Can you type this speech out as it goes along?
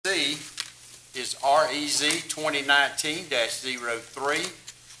is REZ-2019-03.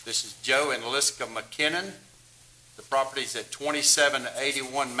 This is Joe and Liska McKinnon. The property is at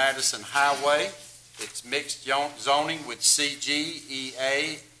 2781 Madison Highway. It's mixed zoning with CG,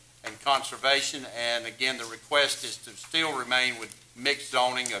 EA, and conservation. And again, the request is to still remain with mixed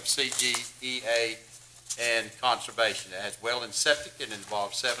zoning of CG, EA, and conservation. It has well and septic and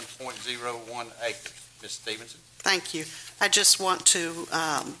involves 7.01 acres. Ms. Stevenson. Thank you. I just want to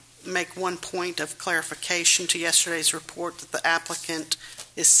make one point of clarification to yesterday's report that the applicant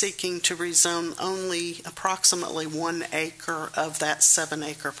is seeking to rezone only approximately 1 acre of that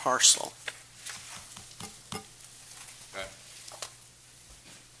 7-acre parcel. Okay.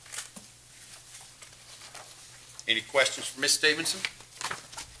 Any questions for Ms. Stevenson?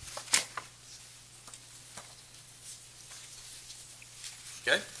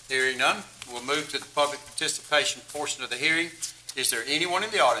 Okay, hearing none, we'll move to the public participation portion of the hearing. Is there anyone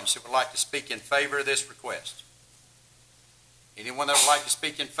in the audience that would like to speak in favor of this request? Anyone that would like to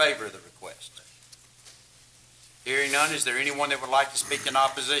speak in favor of the request? Hearing none, is there anyone that would like to speak in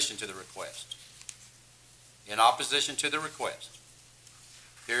opposition to the request? In opposition to the request?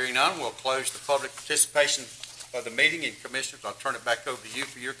 Hearing none, we'll close the public participation of the meeting, and Commissioners, I'll turn it back over to you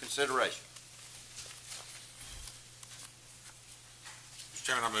for your consideration. Mr.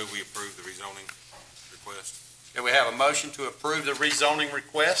 Chairman, I move we approve the rezoning request. Okay, we have a motion to approve the rezoning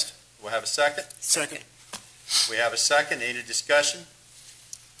request. We'll have a second. Second. We have a second. Any discussion?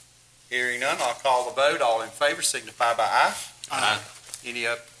 Hearing none, I'll call the vote. All in favor signify by aye. Aye. Any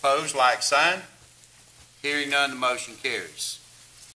opposed, like sign. Hearing none, the motion carries.